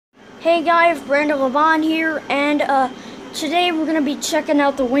Hey guys, Brandon Levon here, and today we're gonna be checking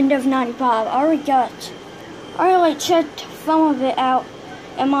out the Windows 95. I already checked some of it out,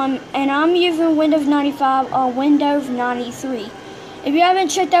 and I'm using Windows 95 on Windows 93. If you haven't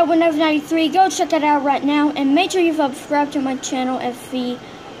checked out Windows 93, go check it out right now, and make sure you subscribe to my channel and see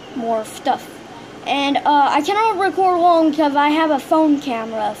more stuff. And I cannot record long because I have a phone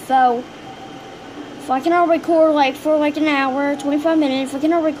camera, so I cannot record for an hour, 25 minutes. If I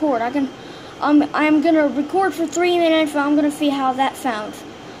cannot record, I'm gonna record for 3 minutes, and I'm gonna see how that sounds.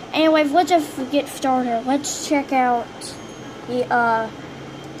 Anyways, let's just get started. Let's check out the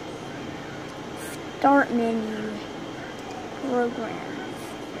start menu programs.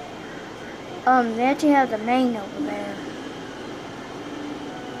 They actually have the main over there.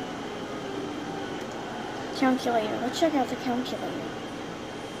 Calculator. Let's check out the calculator.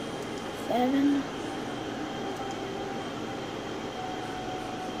 7.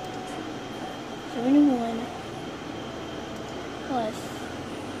 71 plus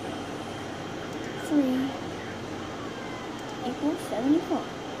 3 equals 74.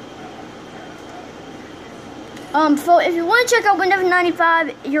 So if you want to check out Windows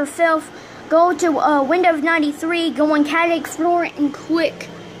 95 yourself, go to Windows 93, go on Cat Explorer and click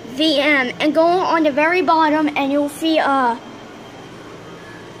VM, and go on the very bottom, and you'll see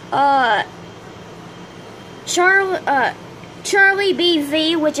Charlie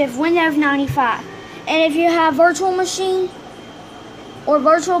BV, which is Windows 95. And if you have Virtual Machine or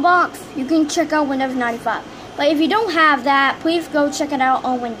VirtualBox, you can check out Windows 95. But if you don't have that, please go check it out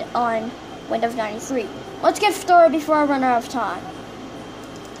on Windows 93. Let's get started before I run out of time.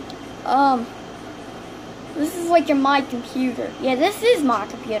 This is like my computer. Yeah, this is my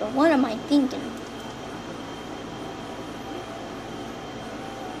computer. What am I thinking?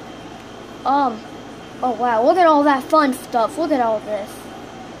 Oh wow, look at all that fun stuff. Look at all this.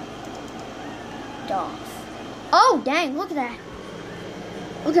 DOS. Oh dang, look at that.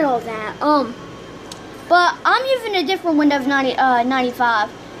 Look at all that. But I'm using a different Windows 95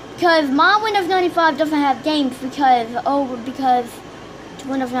 because my Windows 95 doesn't have games because it's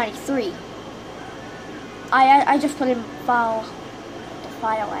Windows 93. I just put in the file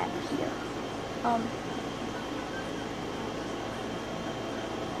app here.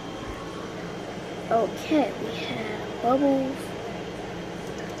 Okay, we have bubbles.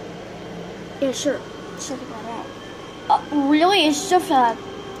 Yeah, sure. Check that out. Really? It's just a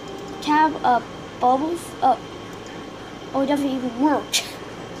tab of bubbles? Oh, it doesn't even work.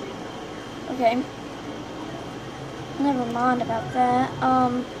 Okay. Never mind about that.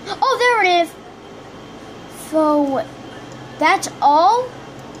 Oh, there it is. So, that's all?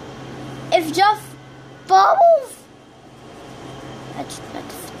 It's just bubbles? That's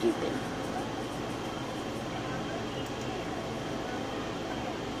stupid.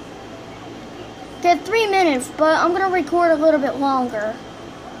 Okay, 3 minutes, but I'm gonna record a little bit longer.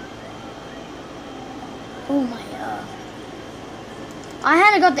 Oh my god. I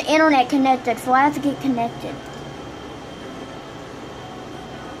had to get the internet connected, so I have to get connected.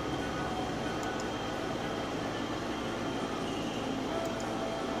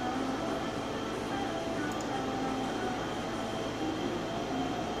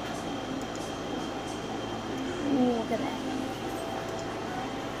 Look at that.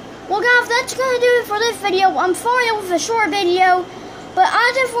 Well guys, that's gonna do it for this video. I'm sorry it was a short video, but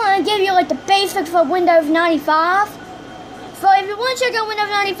I just want to give you the basics of Windows 95. So if you want to check out Windows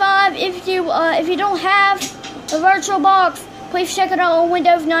 95, if you don't have the VirtualBox, please check it out on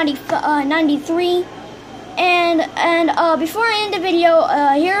Windows 93. And before I end the video,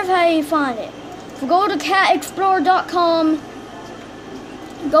 here's how you find it. So go to catexplorer.com,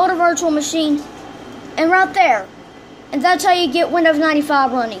 go to Virtual Machine, and right there. And that's how you get Windows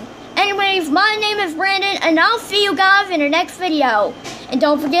 95 running. Anyways, my name is Brandon, and I'll see you guys in the next video. And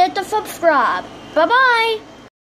don't forget to subscribe. Bye-bye.